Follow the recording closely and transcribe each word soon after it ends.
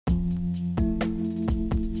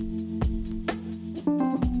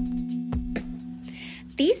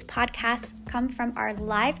These podcasts come from our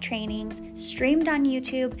live trainings streamed on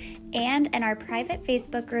YouTube and in our private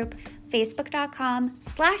Facebook group,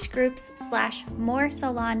 facebook.com/groups/more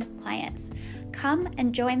salon clients. Come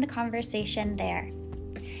and join the conversation there.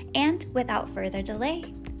 And without further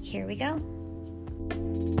delay, here we go.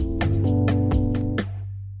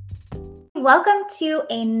 Welcome to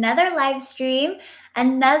another live stream,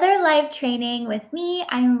 another live training with me.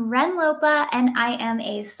 I'm Ren Lopa, and I am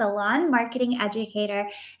a salon marketing educator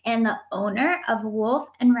and the owner of Wolf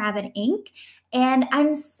and Rabbit Inc. And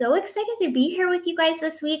I'm so excited to be here with you guys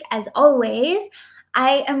this week. As always,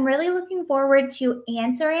 I am really looking forward to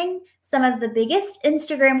answering some of the biggest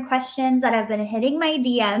Instagram questions that have been hitting my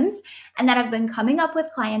DMs and that have been coming up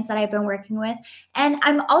with clients that I've been working with. And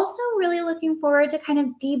I'm also really looking forward to kind of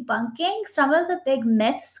debunking some of the big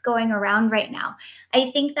myths going around right now.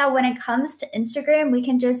 I think that when it comes to Instagram, we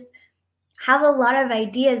can just have a lot of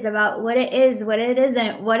ideas about what it is, what it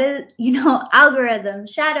isn't, what is, algorithm,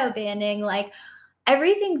 shadow banning,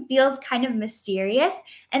 everything feels kind of mysterious.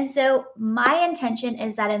 And so my intention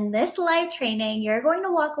is that in this live training, you're going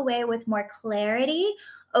to walk away with more clarity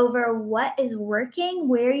over what is working,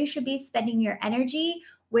 where you should be spending your energy,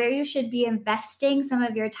 where you should be investing some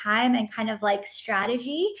of your time and kind of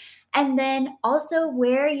strategy, and then also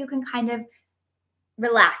where you can kind of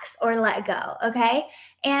relax or let go, okay?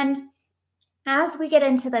 And as we get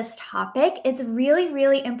into this topic, it's really,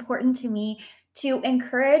 really important to me to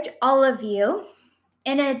encourage all of you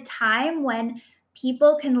in a time when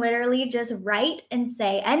people can literally just write and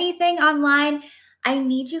say anything online. I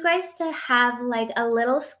need you guys to have a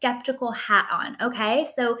little skeptical hat on, okay?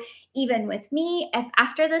 So even with me, if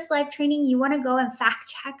after this live training you want to go and fact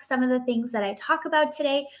check some of the things that I talk about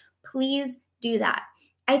today, please do that.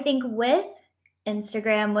 I think with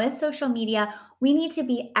Instagram, with social media, we need to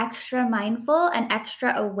be extra mindful and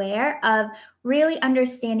extra aware of really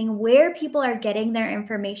understanding where people are getting their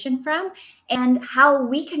information from and how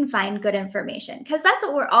we can find good information, because that's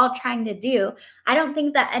what we're all trying to do. I don't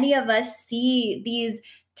think that any of us see these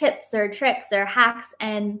tips or tricks or hacks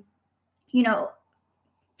and,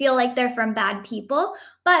 feel like they're from bad people,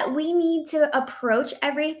 but we need to approach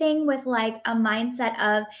everything with a mindset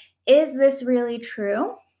of, is this really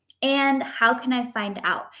true? And how can I find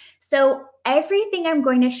out? So everything I'm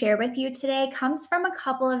going to share with you today comes from a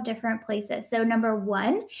couple of different places. So number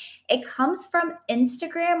one, it comes from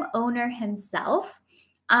Instagram owner himself.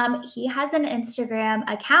 He has an Instagram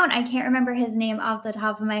account. I can't remember his name off the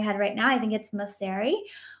top of my head right now. I think it's Masari,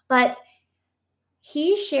 but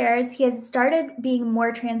he has started being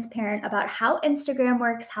more transparent about how Instagram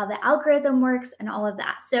works, how the algorithm works, and all of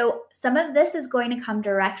that. So some of this is going to come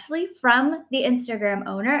directly from the Instagram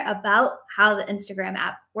owner about how the Instagram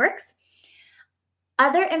app works.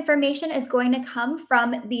 Other information is going to come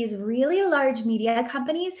from these really large media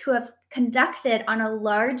companies who have conducted on a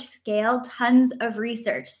large scale tons of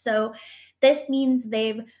research. So this means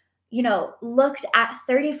they've looked at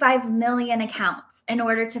 35 million accounts in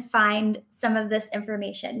order to find some of this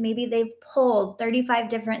information. Maybe they've polled 35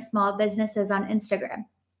 different small businesses on Instagram.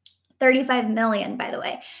 35 million, by the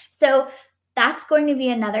way. So that's going to be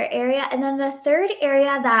another area. And then the third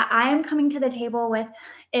area that I am coming to the table with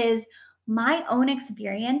is my own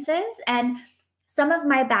experiences. And some of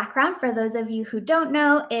my background, for those of you who don't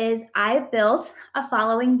know, is I built a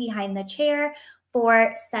following behind the chair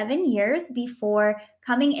for 7 years before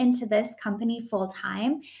coming into this company full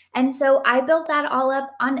time. And so I built that all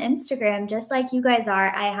up on Instagram, just like you guys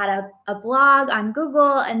are. I had a blog on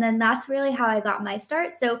Google, and then that's really how I got my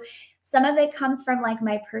start. So some of it comes from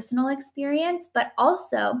my personal experience, but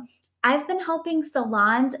also I've been helping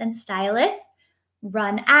salons and stylists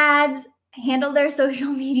run ads, handle their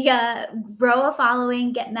social media, grow a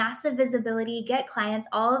following, get massive visibility, get clients,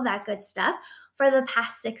 all of that good stuff for the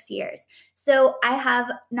past 6 years. So I have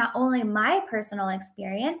not only my personal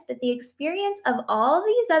experience, but the experience of all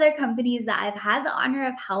these other companies that I've had the honor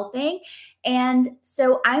of helping. And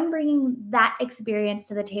so I'm bringing that experience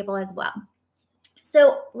to the table as well.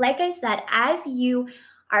 So like I said, as you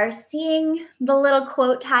are seeing the little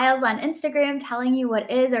quote tiles on Instagram telling you what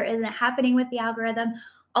is or isn't happening with the algorithm,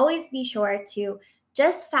 always be sure to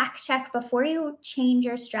just fact check before you change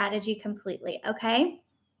your strategy completely, okay?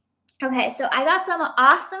 Okay, so I got some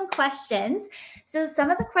awesome questions. So some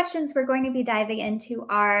of the questions we're going to be diving into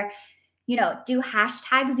are, do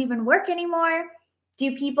hashtags even work anymore?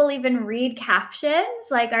 Do people even read captions?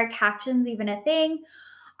 Are captions even a thing?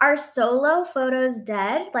 Are solo photos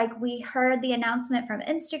dead? We heard the announcement from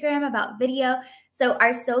Instagram about video. So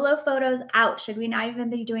are solo photos out? Should we not even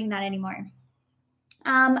be doing that anymore?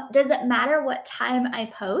 Does it matter what time I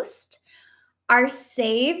post? Are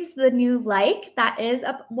saves the new like? That is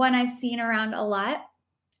one I've seen around a lot.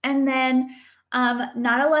 And then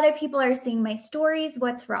not a lot of people are seeing my stories.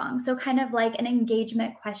 What's wrong? So, kind of like an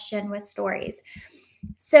engagement question with stories.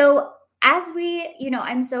 So, as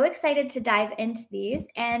I'm so excited to dive into these.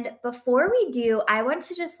 And before we do, I want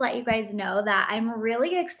to just let you guys know that I'm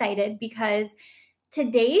really excited because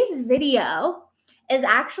today's video is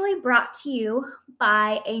actually brought to you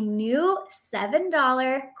by a new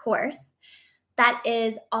 $7 course that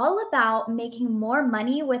is all about making more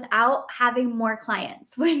money without having more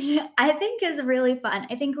clients, which I think is really fun.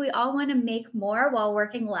 I think we all want to make more while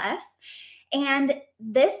working less. And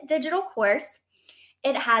this digital course,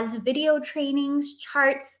 it has video trainings,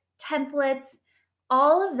 charts, templates,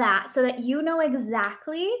 all of that so that you know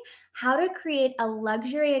exactly how to create a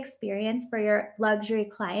luxury experience for your luxury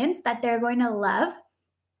clients that they're going to love.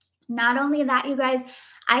 Not only that, you guys,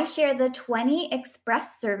 I share the 20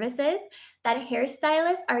 express services that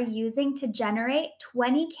hairstylists are using to generate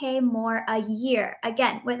 20K more a year,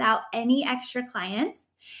 again, without any extra clients.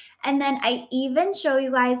 And then I even show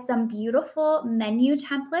you guys some beautiful menu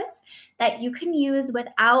templates that you can use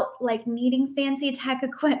without like needing fancy tech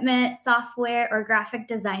equipment, software, or graphic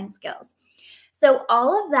design skills. So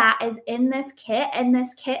all of that is in this kit, and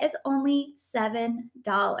this kit is only $7.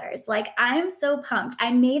 Like, I'm so pumped.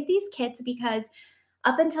 I made these kits because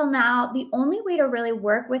up until now, the only way to really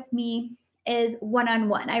work with me is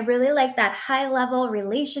one-on-one. I really like that high-level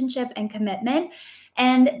relationship and commitment.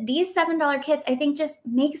 And these $7 kits, I think, just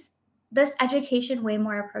makes this education way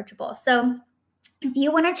more approachable. So if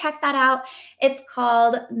you want to check that out, it's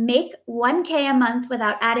called Make 1K a Month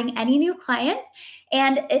Without Adding Any New Clients.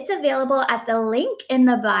 And it's available at the link in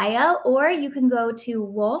the bio, or you can go to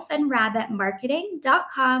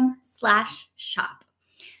wolfandrabbitmarketing.com/shop.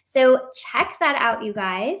 So check that out, you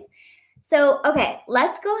guys. So, okay,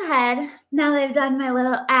 let's go ahead. Now that I've done my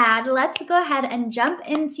little ad, let's go ahead and jump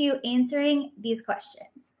into answering these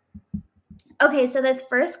questions. Okay, so this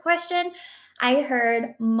first question I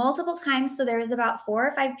heard multiple times. So there was about 4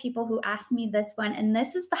 or 5 people who asked me this one, and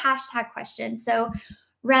this is the hashtag question. So,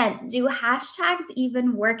 Ren, do hashtags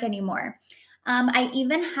even work anymore? I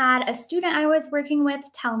even had a student I was working with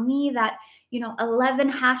tell me that,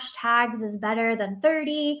 11 hashtags is better than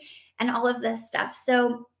 30 and all of this stuff.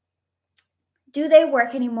 So, do they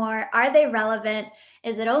work anymore? Are they relevant?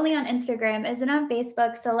 Is it only on Instagram? Is it on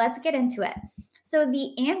Facebook? So, let's get into it. So,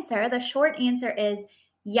 the short answer is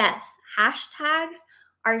yes, hashtags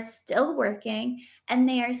are still working and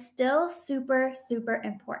they are still super, super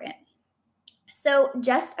important. So,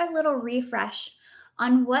 just a little refresh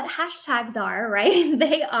on what hashtags are, right?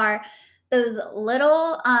 They are those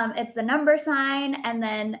little, it's the number sign and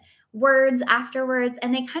then words afterwards,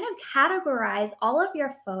 and they kind of categorize all of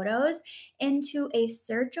your photos into a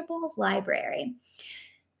searchable library.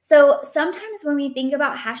 So sometimes when we think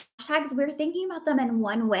about hashtags, we're thinking about them in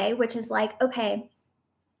one way, which is like, okay,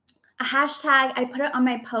 a hashtag, I put it on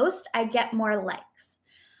my post, I get more likes.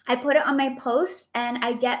 I put it on my post and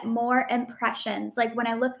I get more impressions. Like when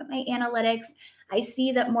I look at my analytics, I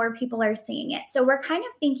see that more people are seeing it. So we're kind of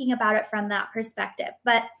thinking about it from that perspective.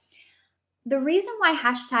 But the reason why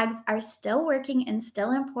hashtags are still working and still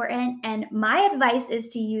important, and my advice is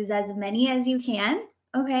to use as many as you can,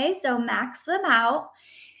 okay? So max them out,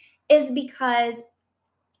 is because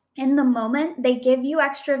in the moment, they give you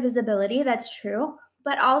extra visibility. That's true.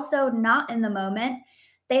 But also not in the moment,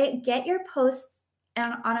 they get your posts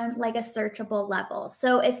on like a searchable level.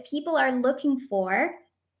 So if people are looking for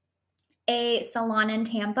a salon in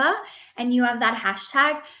Tampa and you have that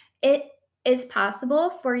hashtag, it is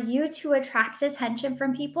possible for you to attract attention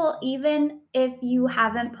from people, even if you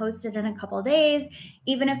haven't posted in a couple of days,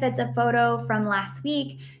 even if it's a photo from last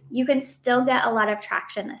week, you can still get a lot of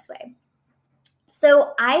traction this way.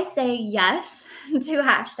 So I say yes to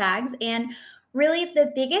hashtags. And really,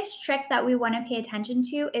 the biggest trick that we want to pay attention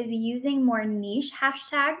to is using more niche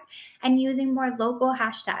hashtags and using more local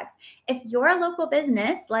hashtags. If you're a local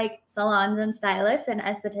business like salons and stylists and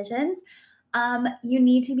estheticians, you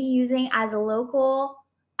need to be using as local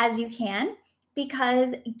as you can,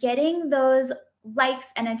 because getting those likes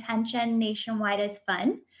and attention nationwide is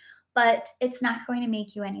fun, but it's not going to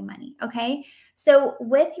make you any money, okay? So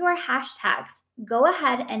with your hashtags, go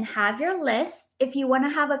ahead and have your list. If you want to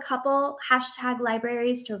have a couple hashtag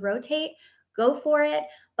libraries to rotate, go for it,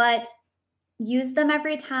 but use them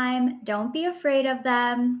every time. Don't be afraid of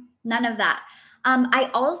them. None of that. I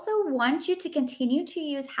also want you to continue to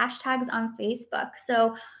use hashtags on Facebook.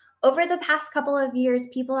 So over the past couple of years,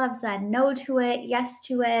 people have said no to it, yes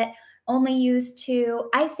to it, only use 2.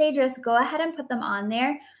 I say just go ahead and put them on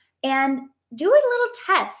there and do a little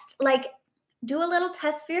test. Like, do a little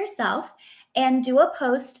test for yourself and do a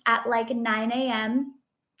post at like 9 a.m.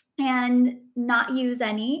 and not use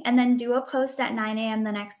any, and then do a post at 9 a.m.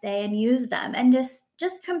 the next day and use them, and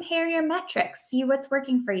just compare your metrics, see what's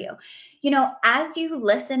working for you. As you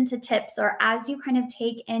listen to tips or as you kind of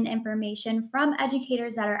take in information from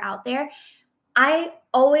educators that are out there, I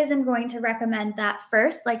always am going to recommend that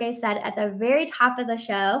first, like I said at the very top of the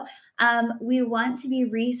show, we want to be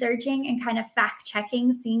researching and kind of fact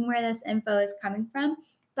checking, seeing where this info is coming from.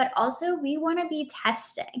 But also, we want to be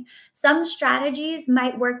testing. Some strategies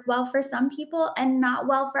might work well for some people and not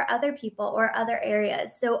well for other people or other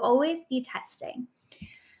areas. So always be testing.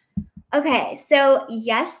 Okay, so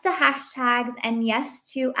yes to hashtags and yes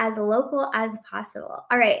to as local as possible.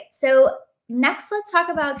 All right, so next let's talk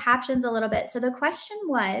about captions a little bit. So the question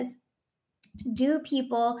was, do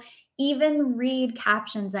people even read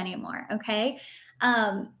captions anymore? Okay.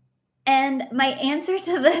 And my answer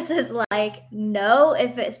to this is like, no,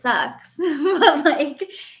 if it sucks, but like,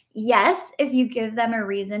 yes, if you give them a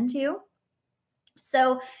reason to.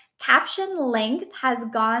 So caption length has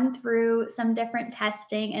gone through some different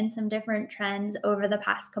testing and some different trends over the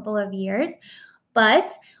past couple of years.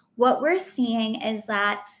 But what we're seeing is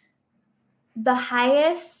that the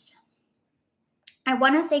highest, I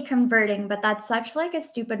want to say converting, but that's such like a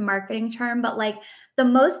stupid marketing term, but like the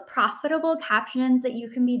most profitable captions that you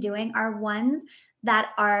can be doing are ones that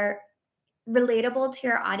are relatable to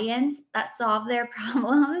your audience, that solve their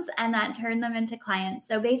problems and that turn them into clients.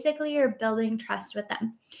 So basically you're building trust with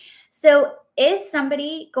them. So is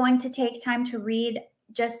somebody going to take time to read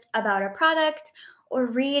just about a product or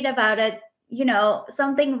read about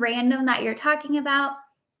something random that you're talking about?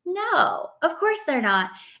 No, of course they're not.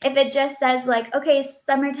 If it just says like, okay,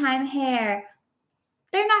 summertime hair,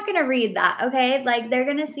 they're not going to read that, okay? Like they're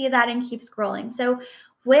going to see that and keep scrolling. So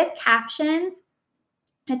with captions,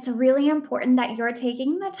 it's really important that you're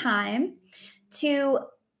taking the time to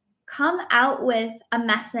come out with a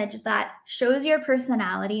message that shows your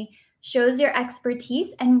personality, shows your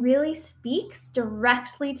expertise, and really speaks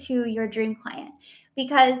directly to your dream client.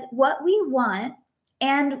 Because what we want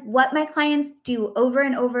and what my clients do over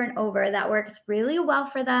and over and over that works really well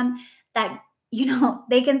for them, that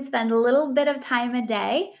they can spend a little bit of time a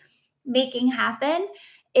day making happen,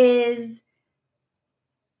 is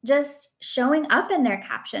just showing up in their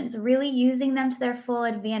captions, really using them to their full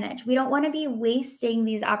advantage. We don't want to be wasting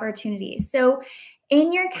these opportunities. So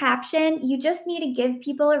in your caption, you just need to give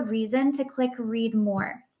people a reason to click read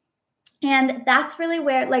more. And that's really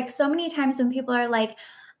where, like, so many times when people are like,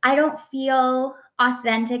 I don't feel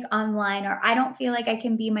authentic online, or I don't feel like I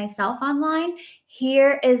can be myself online,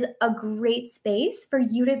 here is a great space for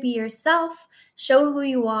you to be yourself, show who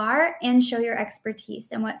you are, and show your expertise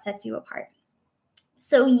and what sets you apart.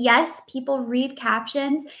 So yes, people read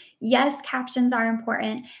captions. Yes, captions are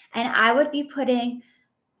important. And I would be putting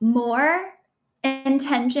more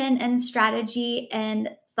intention and strategy and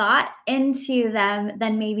thought into them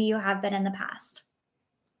than maybe you have been in the past.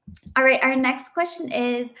 All right, our next question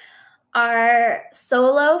is, are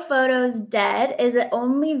solo photos dead? Is it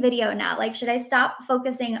only video now? Like, should I stop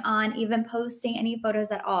focusing on even posting any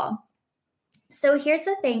photos at all? So here's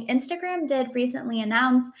the thing. Instagram did recently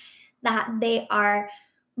announce that they are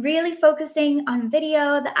really focusing on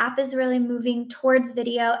video. The app is really moving towards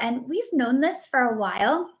video, and we've known this for a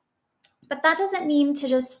while, but that doesn't mean to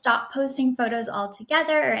just stop posting photos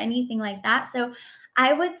altogether or anything like that. So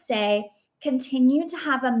I would say continue to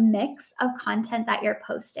have a mix of content that you're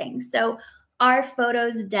posting. So are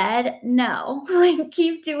photos dead? No, like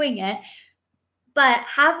keep doing it, but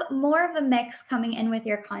have more of a mix coming in with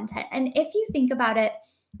your content. And if you think about it,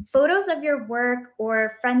 photos of your work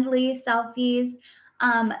or friendly selfies,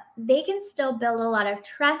 they can still build a lot of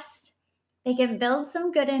trust. They can build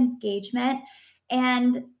some good engagement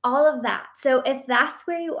and all of that. So if that's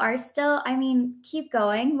where you are still, I mean, keep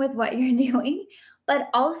going with what you're doing, but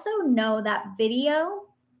also know that video,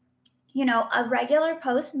 a regular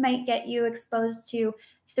post might get you exposed to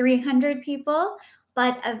 300 people,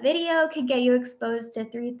 but a video can get you exposed to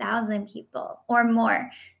 3,000 people or more.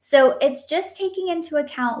 So it's just taking into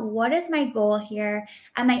account, what is my goal here?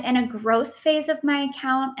 Am I in a growth phase of my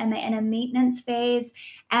account? Am I in a maintenance phase?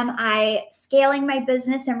 Am I scaling my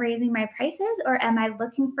business and raising my prices? Or am I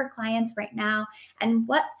looking for clients right now? And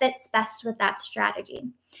what fits best with that strategy?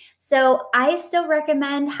 So I still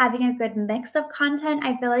recommend having a good mix of content.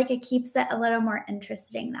 I feel like it keeps it a little more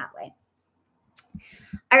interesting that way.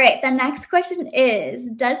 All right, the next question is,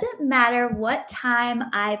 does it matter what time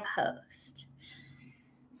I post?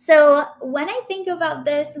 So when I think about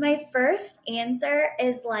this, my first answer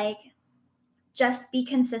is like, just be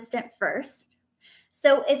consistent first.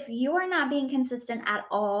 So if you are not being consistent at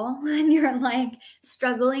all and you're like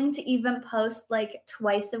struggling to even post like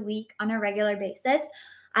twice a week on a regular basis,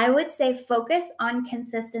 I would say focus on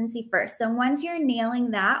consistency first. So once you're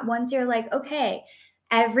nailing that, once you're like, okay,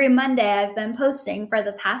 every Monday I've been posting for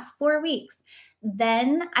the past 4 weeks,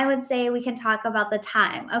 then I would say we can talk about the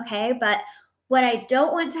time. Okay. But what I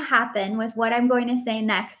don't want to happen with what I'm going to say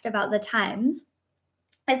next about the times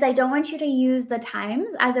is I don't want you to use the times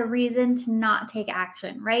as a reason to not take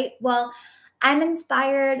action, right? Well, I'm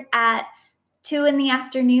inspired at 2 in the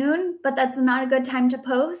afternoon, but that's not a good time to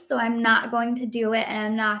post. So I'm not going to do it and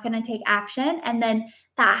I'm not going to take action. And then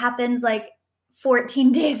that happens like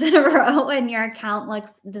 14 days in a row and your account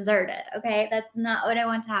looks deserted. Okay. That's not what I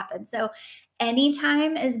want to happen. So any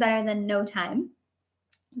time is better than no time.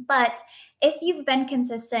 But if you've been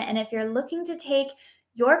consistent and if you're looking to take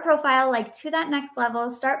your profile like to that next level,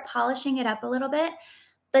 start polishing it up a little bit,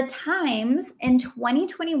 the times in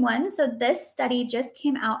 2021, so this study just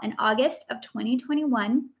came out in August of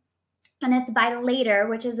 2021, and it's by Later,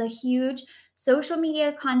 which is a huge social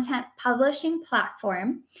media content publishing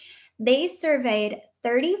platform. They surveyed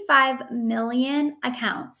 35 million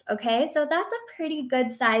accounts. Okay, so that's a pretty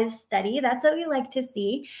good size study. That's what we like to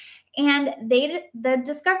see. And the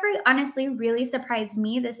discovery honestly really surprised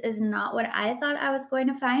me. This is not what I thought I was going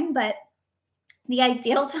to find, but the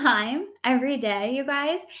ideal time every day, you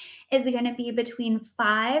guys, is going to be between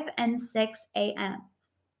 5 and 6 a.m.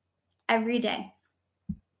 every day.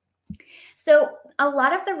 So, a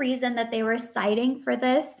lot of the reason that they were citing for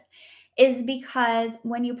this is because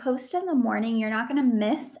when you post in the morning, you're not going to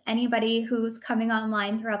miss anybody who's coming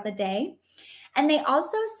online throughout the day. And they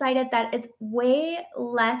also cited that it's way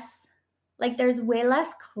less, like there's way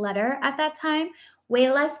less clutter at that time, way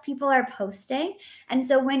less people are posting. And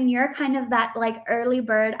so when you're kind of that like early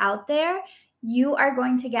bird out there, you are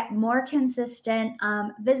going to get more consistent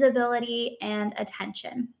visibility and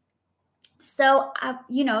attention. So,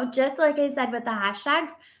 just like I said with the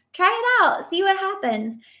hashtags, try it out, see what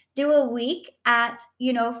happens. Do a week at,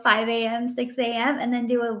 5 a.m., 6 a.m., and then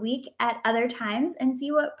do a week at other times and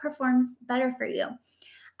see what performs better for you.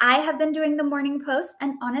 I have been doing the morning posts,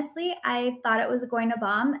 and honestly, I thought it was going to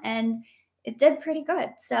bomb, and it did pretty good.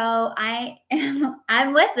 So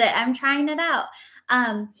I'm with it. I'm trying it out.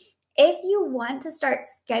 If you want to start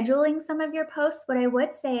scheduling some of your posts, what I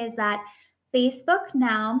would say is that Facebook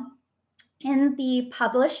now, in the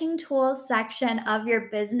publishing tools section of your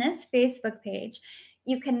business Facebook page,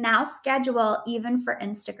 you can now schedule even for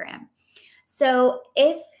Instagram. So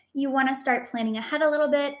if you want to start planning ahead a little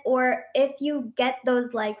bit, or if you get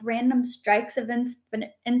those like random strikes of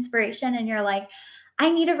inspiration and you're like, I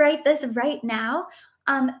need to write this right now,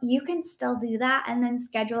 you can still do that and then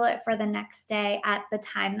schedule it for the next day at the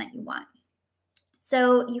time that you want.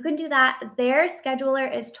 So you can do that. Their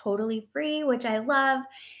scheduler is totally free, which I love.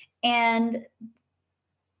 And,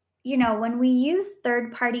 when we use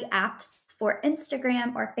third-party apps for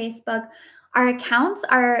Instagram or Facebook, our accounts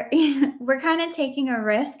are, we're kind of taking a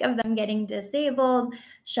risk of them getting disabled,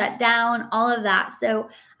 shut down, all of that. So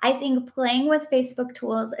I think playing with Facebook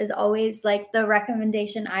tools is always like the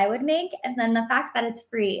recommendation I would make. And then the fact that it's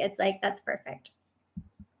free, it's like, that's perfect.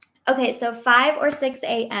 Okay, so 5 or 6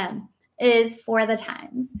 a.m. is for the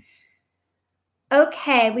times.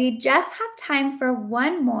 Okay, we just have time for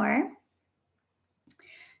one more.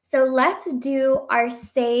 So let's do our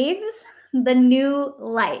saves, the new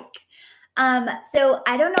like. So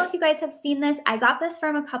I don't know if you guys have seen this. I got this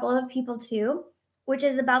from a couple of people too, which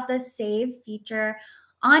is about the save feature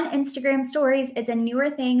on Instagram stories. It's a newer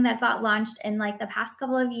thing that got launched in like the past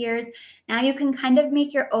couple of years. Now you can kind of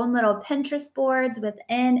make your own little Pinterest boards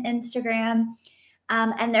within Instagram,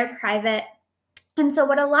 and they're private. And so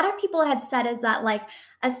what a lot of people had said is that like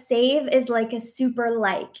a save is like a super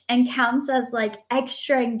like and counts as like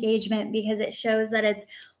extra engagement because it shows that it's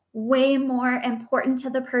way more important to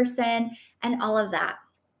the person and all of that.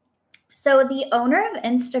 So the owner of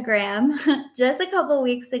Instagram just a couple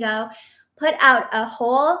weeks ago put out a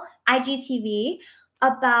whole IGTV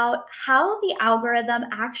about how the algorithm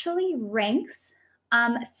actually ranks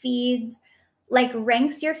feeds, like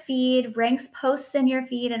ranks your feed, ranks posts in your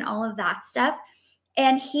feed and all of that stuff.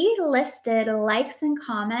 And he listed likes and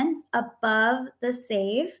comments above the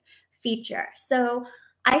save feature. So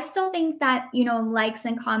I still think that, likes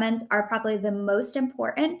and comments are probably the most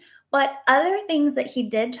important. But other things that he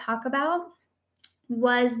did talk about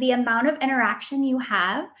was the amount of interaction you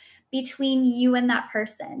have between you and that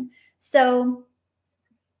person. So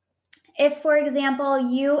if, for example,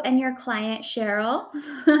 you and your client, Cheryl,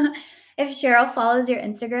 if Cheryl follows your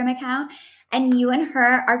Instagram account and you and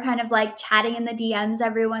her are kind of like chatting in the DMs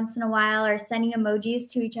every once in a while or sending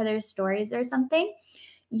emojis to each other's stories or something,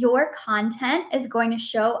 your content is going to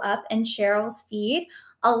show up in Cheryl's feed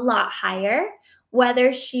a lot higher,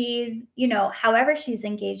 whether she's, however she's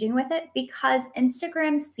engaging with it, because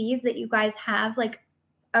Instagram sees that you guys have like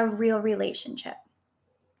a real relationship.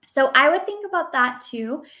 So I would think about that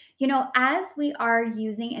too. As we are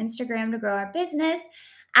using Instagram to grow our business,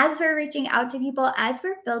 as we're reaching out to people, as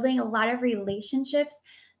we're building a lot of relationships,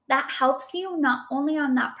 that helps you not only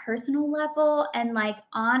on that personal level and like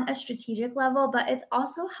on a strategic level, but it's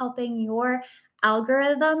also helping your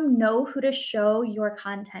algorithm know who to show your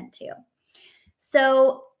content to.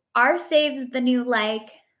 So our saves the new like,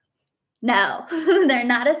 no, they're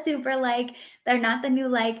not a super like. They're not the new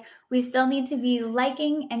like. We still need to be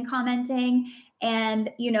liking and commenting and,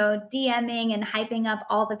 DMing and hyping up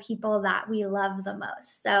all the people that we love the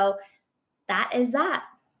most. So that is that.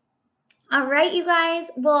 All right, you guys.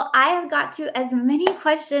 Well, I have got to as many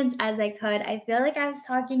questions as I could. I feel like I was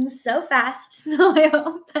talking so fast. So I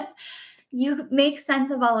hope that you make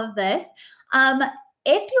sense of all of this. Um,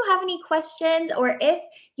 if you have any questions, or if,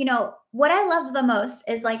 what I love the most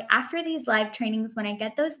is like after these live trainings, when I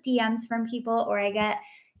get those DMs from people, or I get,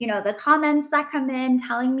 the comments that come in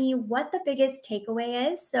telling me what the biggest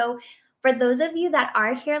takeaway is. So for those of you that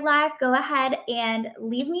are here live, go ahead and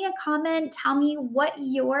leave me a comment. Tell me what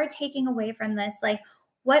you're taking away from this. Like,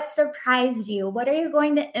 what surprised you? What are you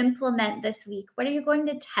going to implement this week? What are you going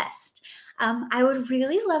to test? I would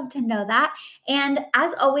really love to know that. And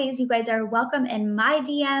as always, you guys are welcome in my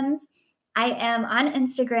DMs. I am on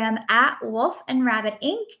Instagram at Wolf and Rabbit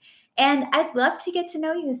Inc. And I'd love to get to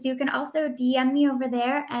know you. So you can also DM me over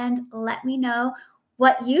there and let me know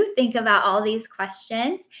what you think about all these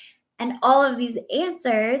questions and all of these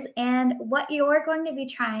answers and what you're going to be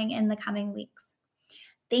trying in the coming weeks.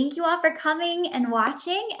 Thank you all for coming and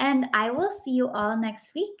watching, and I will see you all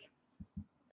next week.